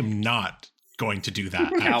 I am not going to do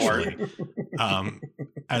that, actually.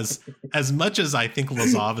 As much as I think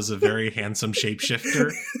Lazav is a very handsome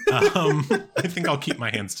shapeshifter, I think I'll keep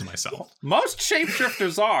my hands to myself. Most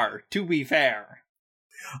shapeshifters are, to be fair.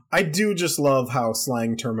 I do just love how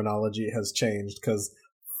slang terminology has changed, because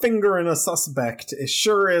fingering a suspect is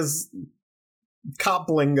sure is cop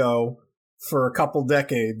lingo for a couple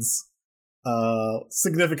decades.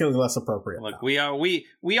 Significantly less appropriate. Look, we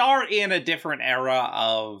are in a different era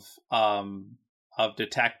of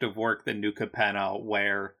detective work than New Capenna,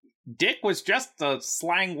 where dick was just a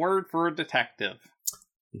slang word for a detective.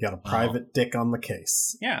 You got a private dick on the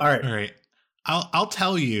case. Yeah. All right. I'll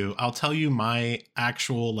tell you my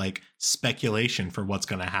actual like speculation for what's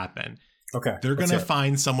going to happen. Okay. They're going to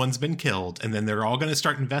find someone's been killed, and then they're all going to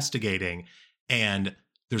start investigating, and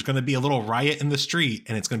there's going to be a little riot in the street,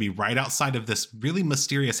 and it's going to be right outside of this really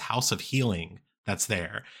mysterious house of healing that's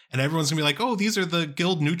there. And everyone's going to be like, oh, these are the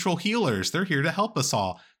guild neutral healers. They're here to help us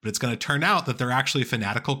all. But it's going to turn out that they're actually a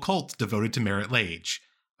fanatical cult devoted to Merit Lage.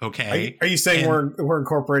 Okay. Are you saying we're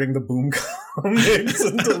incorporating the Boom comics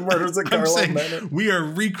into Murders at Carlisle Manor? We are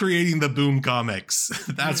recreating the Boom comics.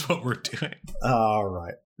 That's what we're doing. All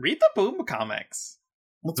right. Read the Boom comics.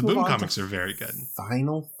 The Boom comics are very good.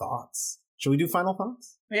 Final thoughts. Should we do final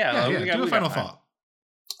thoughts? Yeah, do a final thought.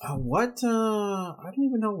 I don't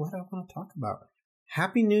even know what I want to talk about.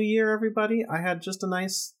 Happy New Year, everybody. I had just a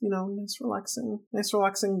nice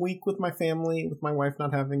relaxing week with my family, with my wife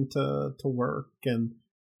not having to work and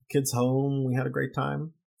kids home. We had a great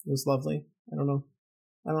time. It was lovely. I don't know.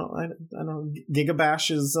 Gigabash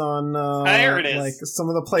is on there it is. Like some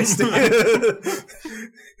of the PlayStation.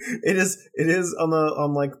 it is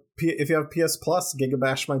on like if you have PS Plus,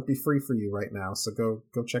 Gigabash might be free for you right now. So go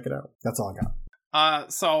check it out. That's all I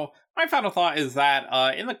got. So my final thought is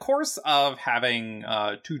that in the course of having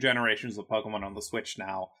 2 generations of Pokemon on the Switch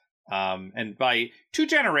now, and by 2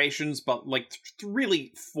 generations, but like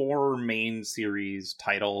really 4 main series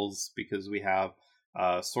titles, because we have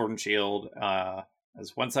Sword and Shield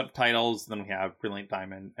as one set of titles, then we have Brilliant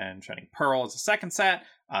Diamond and Shining Pearl as a second set,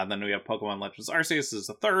 then we have Pokemon Legends Arceus as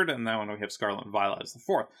the third, and then we have Scarlet and Violet as the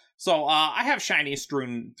fourth. So I have shiny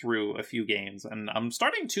strewn through a few games, and I'm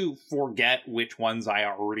starting to forget which ones I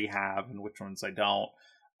already have and which ones I don't.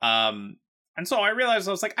 And so I realized,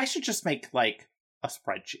 I was like, I should just make like a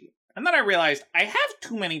spreadsheet. And then I realized I have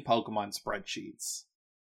too many Pokemon spreadsheets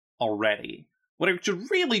already. What I should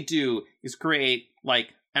really do is create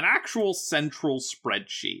like an actual central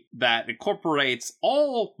spreadsheet that incorporates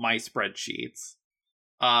all my spreadsheets.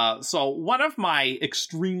 So one of my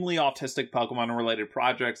extremely autistic Pokemon related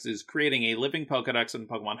projects is creating a living Pokedex in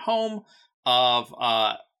Pokemon Home of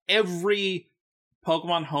every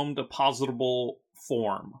Pokemon Home depositable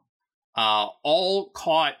form, all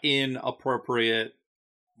caught in appropriate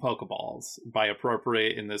Pokeballs. By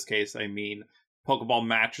appropriate in this case, I mean Pokeball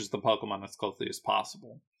matches the Pokemon as closely as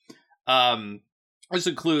possible. This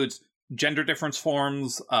includes gender difference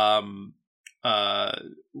forms,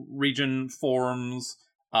 region forms,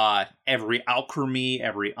 every Alchemy,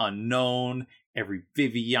 every Unknown, every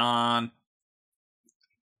Vivian,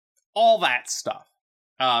 all that stuff.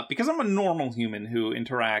 Because I'm a normal human who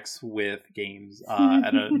interacts with games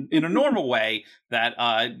in a normal way that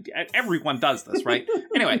everyone does this, right?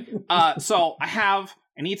 Anyway, so I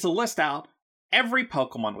need to list out every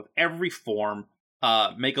Pokemon with every form,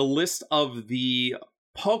 make a list of the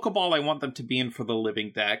Pokeball I want them to be in for the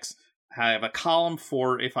living dex. I have a column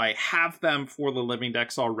for if I have them for the living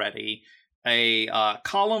dex already, a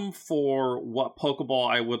column for what Pokeball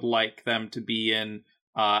I would like them to be in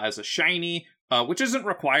as a shiny, which isn't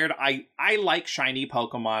required. I like shiny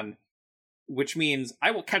Pokemon, which means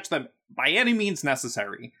I will catch them by any means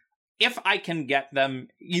necessary. If I can get them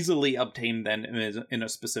easily obtained then in a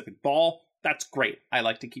specific ball, that's great. I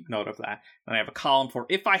like to keep note of that. And I have a column for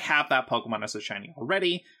if I have that Pokemon as a shiny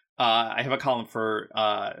already. I have a column for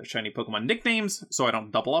shiny Pokemon nicknames, so I don't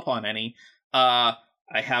double up on any. I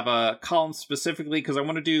have a column specifically because I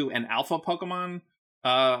want to do an alpha Pokemon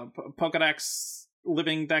Pokedex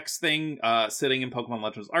living dex thing sitting in Pokemon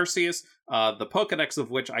Legends Arceus, the Pokedex of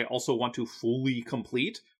which I also want to fully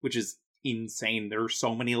complete, which is insane. There are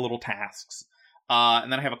so many little tasks.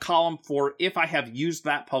 And then I have a column for if I have used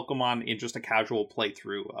that Pokemon in just a casual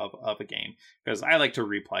playthrough of a game, because I like to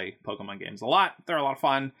replay Pokemon games a lot. They're a lot of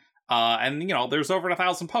fun. And, there's over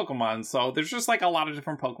 1,000 Pokemon, so there's just, like, a lot of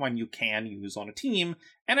different Pokemon you can use on a team,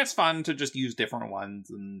 and it's fun to just use different ones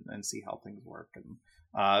and see how things work. And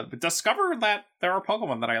discover that there are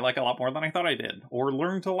Pokemon that I like a lot more than I thought I did, or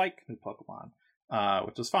learn to like new Pokemon,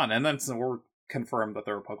 which is fun. And then we're confirmed that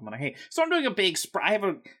there are Pokemon I hate. So I'm doing a big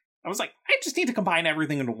I was like, I just need to combine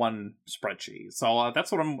everything into one spreadsheet. So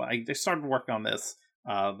that's what I started working on this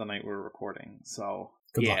the night we were recording. So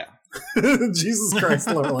Good luck. Jesus Christ,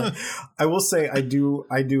 Lorelai. I will say I do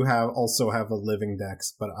also have a living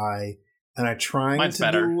dex, but I'm trying Mine's to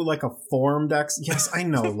better. do like a form dex. Yes, I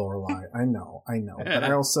know, Lorelai. I know. But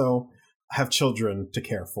I also have children to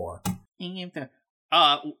care for.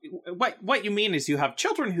 What you mean is you have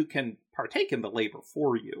children who can partake in the labor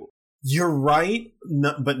for you. You're right,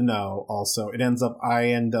 but no. Also, I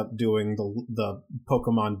end up doing the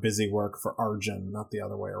Pokemon busy work for Arjun, not the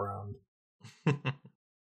other way around.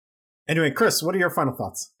 Anyway, Chris, what are your final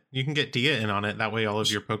thoughts? You can get Dia in on it. That way, all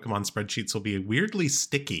of your Pokemon spreadsheets will be weirdly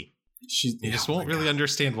sticky. You just won't really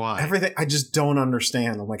understand why. Everything I just don't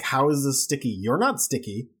understand. I'm like, how is this sticky? You're not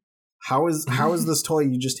sticky. How is this toy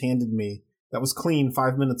you just handed me that was clean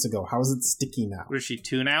 5 minutes ago? How is it sticky now? What is she,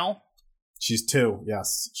 2 now? She's 2,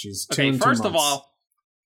 yes. She's 2 Okay, in 2 first months. of all,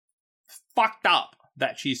 fucked up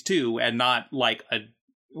that she's 2 and not like a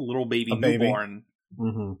little baby newborn,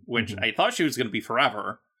 which I thought she was going to be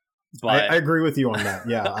forever. But I agree with you on that.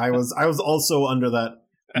 Yeah, I was also under that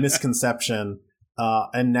misconception.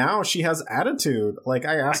 And now she has attitude. Like,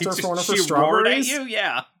 I asked her for one of her strawberries. She roared at you?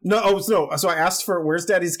 Yeah. No. So I asked for, where's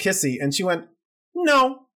Daddy's kissy? And she went,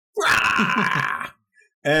 no.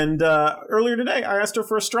 And earlier today, I asked her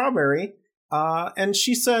for a strawberry. And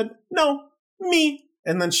she said, no, me.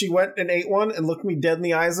 And then she went and ate one and looked me dead in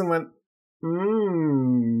the eyes and went,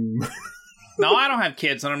 No, I don't have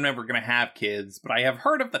kids, and I'm never going to have kids, but I have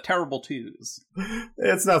heard of the terrible twos.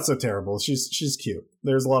 It's not so terrible. She's cute.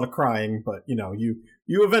 There's a lot of crying, but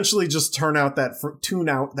you eventually just tune out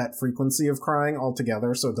that frequency of crying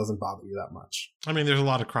altogether, so it doesn't bother you that much. I mean, there's a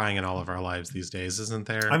lot of crying in all of our lives these days, isn't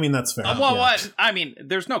there? I mean, that's fair. What? I mean,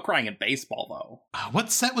 there's no crying in baseball, though.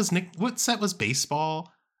 What set was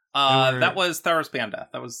baseball? That was Theros Beyond Death.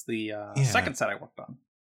 That was the second set I worked on.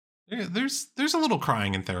 There's a little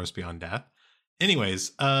crying in Theros Beyond Death.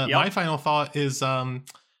 Anyways, my final thought is,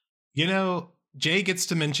 Jay gets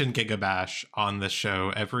to mention Gigabash on this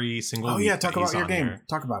show every single week. Oh yeah, talk about your game.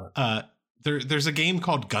 Talk about it. There's a game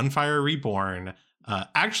called Gunfire Reborn,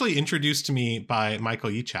 actually introduced to me by Michael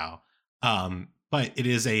Yichow. But it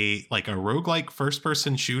is a roguelike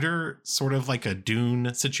first-person shooter, sort of like a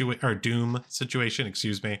Doom situation,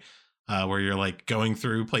 excuse me, where you're like going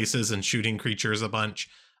through places and shooting creatures a bunch.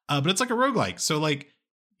 But it's like a roguelike, so like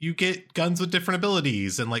you get guns with different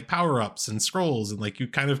abilities and like power-ups and scrolls, and like you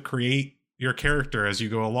kind of create your character as you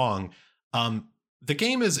go along. The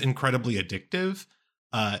game is incredibly addictive.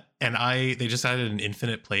 And they just added an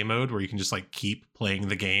infinite play mode where you can just like keep playing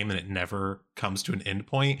the game and it never comes to an end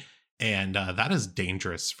point. And that is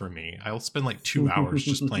dangerous for me. I'll spend like 2 hours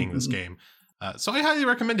just playing this game. So I highly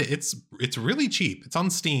recommend it. It's really cheap. It's on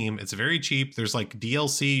Steam. It's very cheap. There's like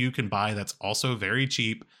DLC you can buy that's also very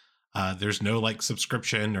cheap. There's no like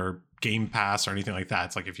subscription or Game Pass or anything like that.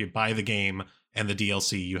 It's like if you buy the game and the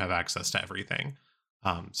DLC, you have access to everything.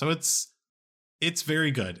 So it's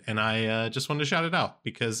very good. And I just wanted to shout it out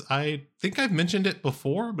because I think I've mentioned it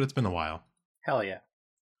before, but it's been a while. Hell yeah.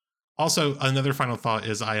 Also, another final thought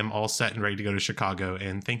is I am all set and ready to go to Chicago,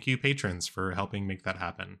 and thank you patrons for helping make that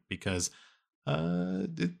happen, because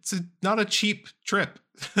it's not a cheap trip.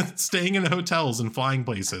 Staying in hotels and flying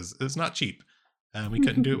places is not cheap. We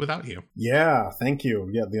couldn't do it without you. Yeah, thank you.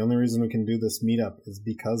 Yeah, the only reason we can do this meetup is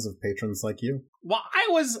because of patrons like you. Well, I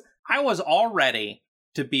was all ready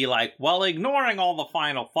to be like, well, ignoring all the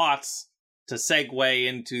final thoughts, to segue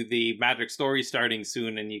into the Magic story starting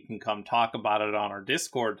soon, and you can come talk about it on our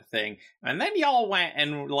Discord thing. And then y'all went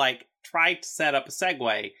and like tried to set up a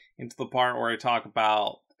segue into the part where I talk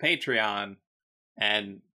about Patreon,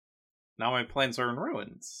 and now my plans are in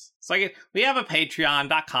ruins. It's like, we have a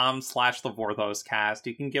patreon.com/thevorthoscast.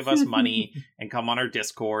 You can give us money and come on our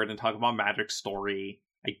Discord and talk about Magic story,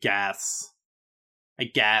 I guess.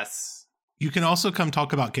 You can also come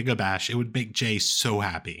talk about Gigabash. It would make Jay so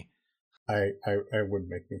happy. I would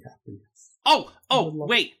make me happy. Oh,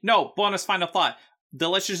 wait, no, bonus final thought.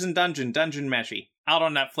 Delicious in Dungeon Meshi. Out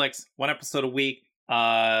on Netflix, 1 episode a week,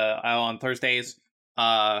 on Thursdays.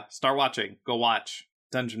 Start watching. Go watch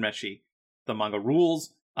Dungeon Meshi. The manga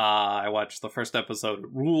rules. I watched the first episode. It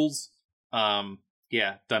rules.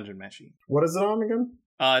 Yeah, Dungeon Meshi. What is it on again?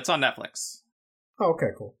 It's on Netflix. Oh,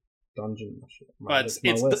 okay, cool. Dungeon Meshi. But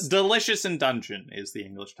it's Delicious in Dungeon is the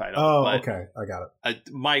English title. Oh, but okay. I got it.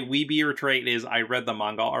 My weebier trait is I read the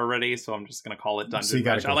manga already, so I'm just going to call it Dungeon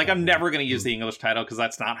Meshi. I'm never going to use the English title because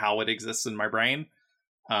that's not how it exists in my brain.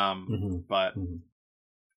 But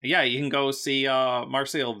yeah, you can go see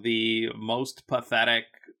Marcel, the most pathetic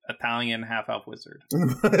Italian half-elf wizard.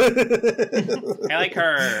 I like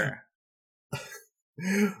her.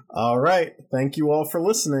 All right. Thank you all for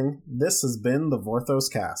listening. This has been the Vorthos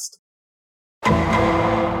Cast.